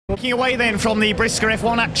Walking away then from the Brisker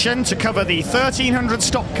F1 action to cover the 1300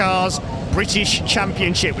 stock cars British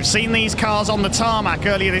Championship. We've seen these cars on the tarmac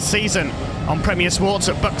earlier this season on Premier Sports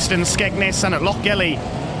at Buxton, Skegness and at Lochgelly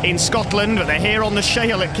in Scotland, but they're here on the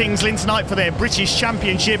Shale at Kings Lynn tonight for their British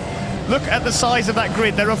Championship. Look at the size of that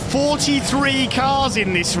grid. There are 43 cars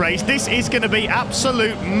in this race. This is going to be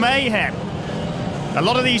absolute mayhem. A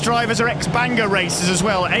lot of these drivers are ex-Bangor racers as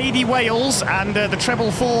well. Adi Wales and the treble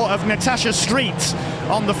 4 of Natasha Street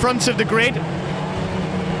on the front of the grid.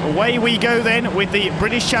 Away we go then with the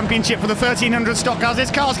British Championship for the 1300 stock cars. This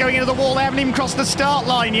car's going into the wall. They haven't even crossed the start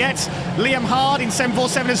line yet. Liam Hard in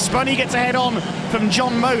 747 has spun. He gets ahead on from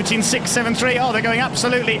John Moat in 673. Oh, they're going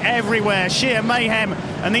absolutely everywhere. Sheer mayhem.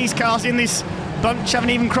 And these cars in this bunch haven't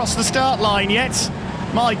even crossed the start line yet.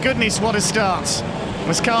 My goodness, what a start.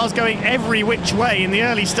 There's cars going every which way in the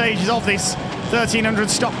early stages of this 1300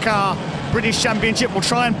 stock car British Championship. We'll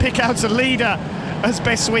try and pick out a leader as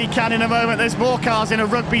best we can in a moment. There's more cars in a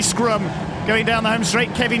rugby scrum going down the home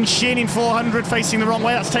straight. Kevin Shin in 400 facing the wrong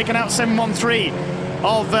way. That's taken out 713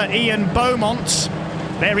 of Ian Beaumont.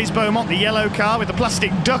 There is Beaumont, the yellow car with the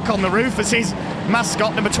plastic duck on the roof as his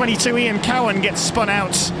mascot. Number 22, Ian Cowan, gets spun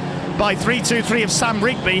out by 323 of Sam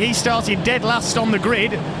Rigby. He started dead last on the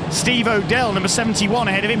grid. Steve Odell, number 71,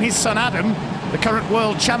 ahead of him. His son Adam, the current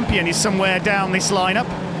world champion, is somewhere down this lineup.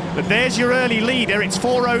 But there's your early leader. It's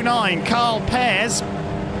 409, Carl Pears.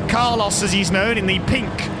 Carlos, as he's known, in the pink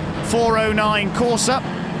 409 Corsa.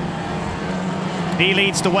 He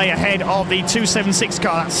leads the way ahead of the 276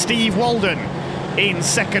 car. That's Steve Walden in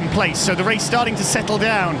second place. So the race starting to settle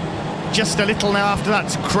down just a little now after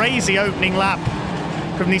that crazy opening lap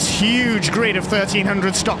from this huge grid of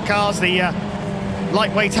 1300 stock cars. The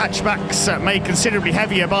lightweight hatchbacks made considerably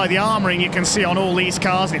heavier by the armouring you can see on all these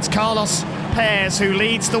cars. It's Carlos Pears who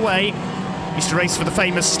leads the way. Used to race for the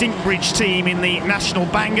famous Stinkbridge team in the National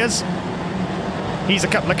Bangers. He's a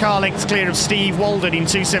couple of car lengths clear of Steve Walden in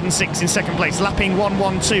 276 in second place. Lapping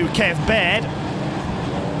 112, Kev Baird.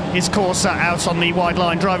 His Corsa out on the wide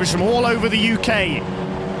line. Drivers from all over the UK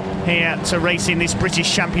here to race in this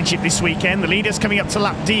British Championship this weekend. The leaders coming up to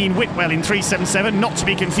lap Dean Whitwell in 377, not to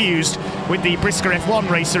be confused with the Brisker F1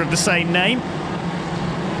 racer of the same name.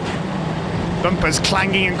 Bumpers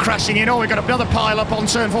clanging and crashing in. Oh, we've got another pile up on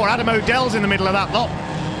turn 4. Adam Odell's in the middle of that lot.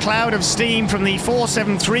 Cloud of steam from the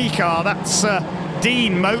 473 car. That's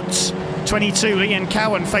Dean Moat. 22, Ian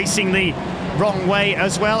Cowan facing the wrong way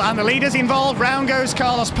as well. And the leaders involved. Round goes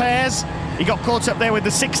Carlos Pears. He got caught up there with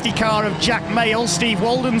the 60 car of Jack Mayle. Steve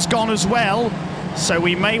Walden's gone as well. So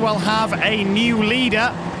we may well have a new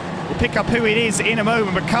leader. We'll pick up who it is in a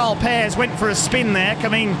moment. But Carl Pears went for a spin there,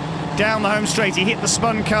 coming down the home straight. He hit the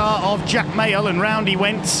spun car of Jack Mayle and round he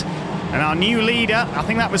went. And our new leader, I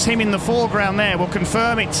think that was him in the foreground there, we'll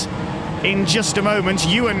confirm it in just a moment.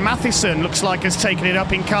 Ewan Matheson looks like has taken it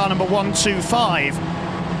up in car number 125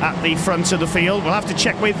 at the front of the field. We'll have to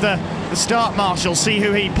check with the start marshal, see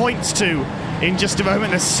who he points to in just a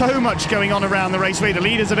moment. There's so much going on around the raceway. The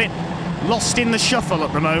leader's a bit lost in the shuffle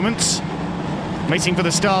at the moment. Waiting for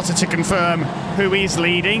the starter to confirm who is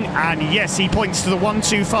leading, and yes, he points to the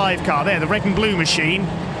 125 car there, the red and blue machine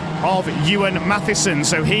of Ewan Matheson.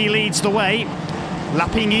 So he leads the way,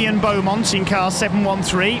 lapping Ian Beaumont in car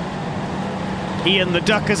 713. Ian the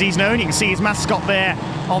Duck, as he's known. You can see his mascot there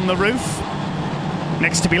on the roof.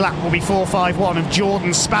 Next to be lapped will be 451 of Jordan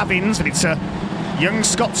Spavins, but it's a young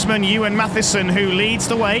Scotsman, Ewan Matheson, who leads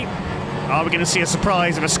the way. Are we going to see a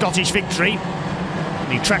surprise of a Scottish victory?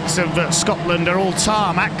 The tracks of Scotland are all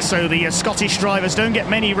tarmac, so the Scottish drivers don't get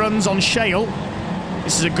many runs on shale.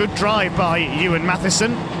 This is a good drive by Ewan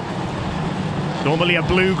Matheson. Normally a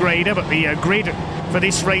blue grader, but the grid for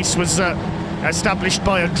this race was established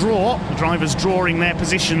by a draw. The drivers drawing their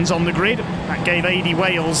positions on the grid. That gave Adi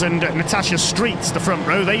Wales and Natasha Streets the front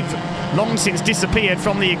row. They've long since disappeared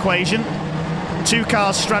from the equation. Two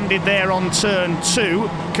cars stranded there on turn 2.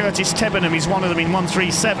 Curtis Tebenham is one of them in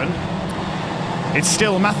 137. It's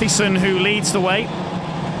still Matheson who leads the way.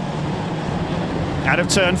 Out of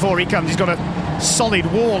turn 4 he comes. He's got a solid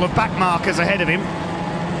wall of back markers ahead of him.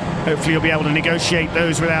 Hopefully he'll be able to negotiate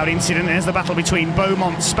those without incident. There's the battle between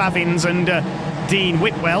Beaumont, Spavins and Dean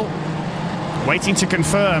Whitwell. Waiting to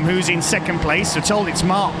confirm who's in second place. We're told it's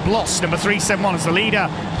Mark Bloss, number 371, as the leader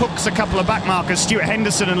hooks a couple of back markers. Stuart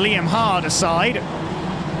Henderson and Liam Hard aside.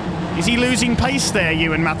 Is he losing pace there,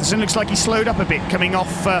 Ewan Matheson? Looks like he slowed up a bit coming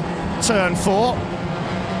off turn 4.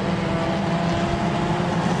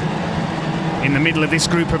 In the middle of this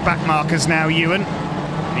group of back markers now, Ewan.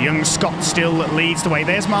 The young Scot still leads the way.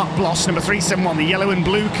 There's Mark Bloss, number 371, the yellow and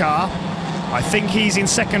blue car. I think he's in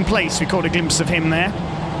second place. We caught a glimpse of him there.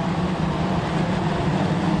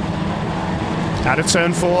 Out of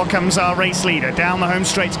turn 4 comes our race leader. Down the home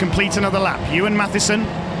straight to complete another lap. Ewan Matheson.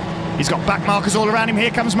 He's got back markers all around him. Here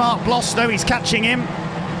comes Mark Bloss, though. He's catching him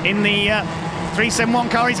in the 371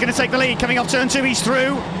 car. He's going to take the lead. Coming off turn 2, he's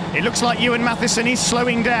through. It looks like Ewan Matheson is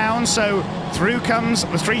slowing down. So through comes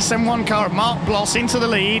the 371 car of Mark Bloss into the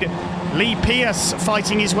lead. Lee Pearce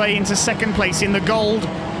fighting his way into second place in the gold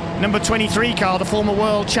number 23 car, the former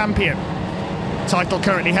world champion. Title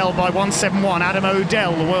currently held by 171 Adam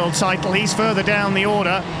O'Dell, the world title. He's further down the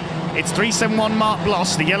order. It's 371 Mark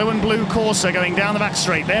Bloss, the yellow and blue Corsa, going down the back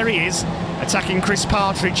straight. There he is, attacking Chris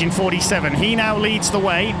Partridge in 47. He now leads the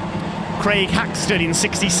way. Craig Haxton in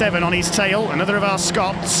 67 on his tail, another of our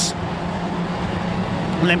Scots.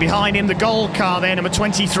 And then behind him, the gold car there, number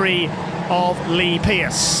 23 of Lee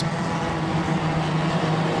Pearce.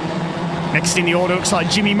 Next in the order looks like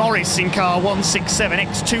Jimmy Morris in car 167,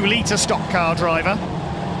 ex-2 litre stock car driver.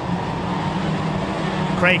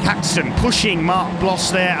 Craig Haxton pushing Mark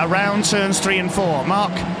Bloss there around turns 3 and 4.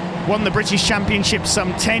 Mark won the British Championship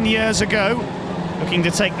some 10 years ago, looking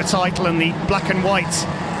to take the title and the black and white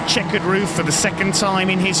checkered roof for the second time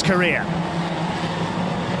in his career.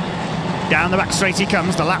 Down the back straight he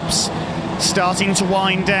comes, the laps starting to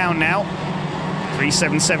wind down now.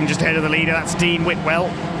 377 just ahead of the leader, that's Dean Whitwell.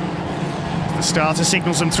 The starter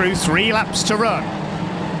signals them through, 3 laps to run.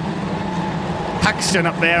 Haxton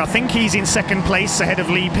up there, I think he's in second place ahead of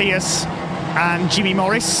Lee Pearce and Jimmy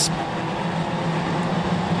Morris.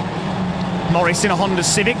 Morris in a Honda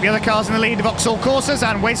Civic, the other cars in the lead, the Vauxhall Corsas,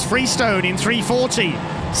 and Wes Freestone in 340.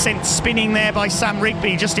 Sent spinning there by Sam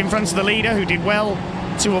Rigby just in front of the leader, who did well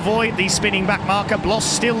to avoid the spinning back marker. Bloss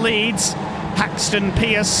still leads, Haxton,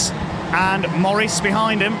 Pearce and Morris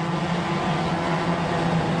behind him.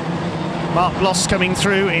 Mark Bloss coming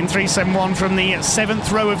through in 371 from the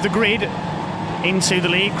 7th row of the grid into the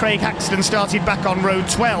lead. Craig Haxton started back on row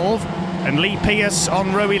 12 and Lee Pearce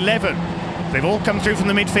on row 11. They've all come through from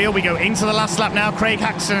the midfield. We go into the last lap now. Craig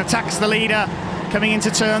Haxton attacks the leader coming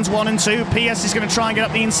into turns 1 and 2. Pearce is going to try and get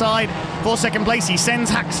up the inside for second place. He sends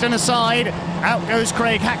Haxton aside. Out goes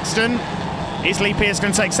Craig Haxton. Is Lee Pearce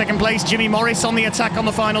going to take second place? Jimmy Morris on the attack on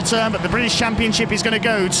the final turn, but the British Championship is going to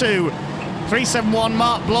go to 371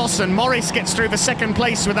 Mark Bloss, and Morris gets through for second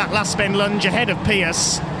place with that last bend lunge ahead of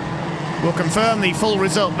Pearce. We'll confirm the full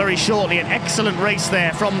result very shortly. An excellent race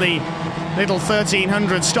there from the little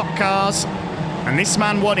 1300 stock cars, and this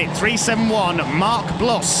man won it. 371 Mark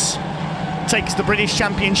Bloss takes the British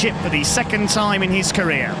Championship for the second time in his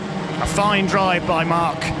career. A fine drive by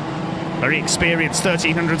Mark, very experienced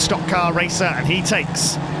 1300 stock car racer, and he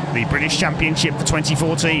takes the British Championship for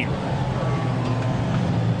 2014.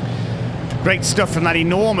 Great stuff from that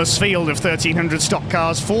enormous field of 1300 stock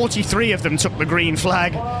cars. 43 of them took the green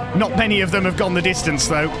flag. Not many of them have gone the distance,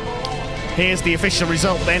 though. Here's the official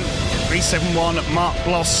result then. 371 Mark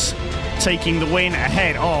Bloss taking the win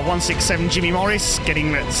ahead of 167 Jimmy Morris,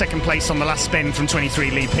 getting second place on the last bend from 23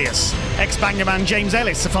 Lee Pearce. Ex-Bangor man James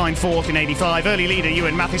Ellis a fine 4th in 85. Early leader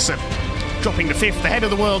Ewan Matheson dropping to 5th ahead of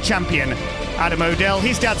the world champion Adam O'Dell.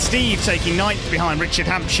 His dad Steve taking 9th behind Richard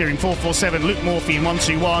Hampshire in 447, Luke Morphy in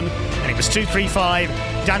 121, and it was 235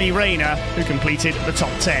 Danny Rayner who completed the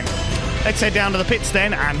top 10. Let's head down to the pits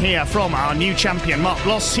then and hear from our new champion Mark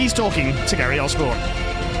Bloss. He's talking to Gary Osborne.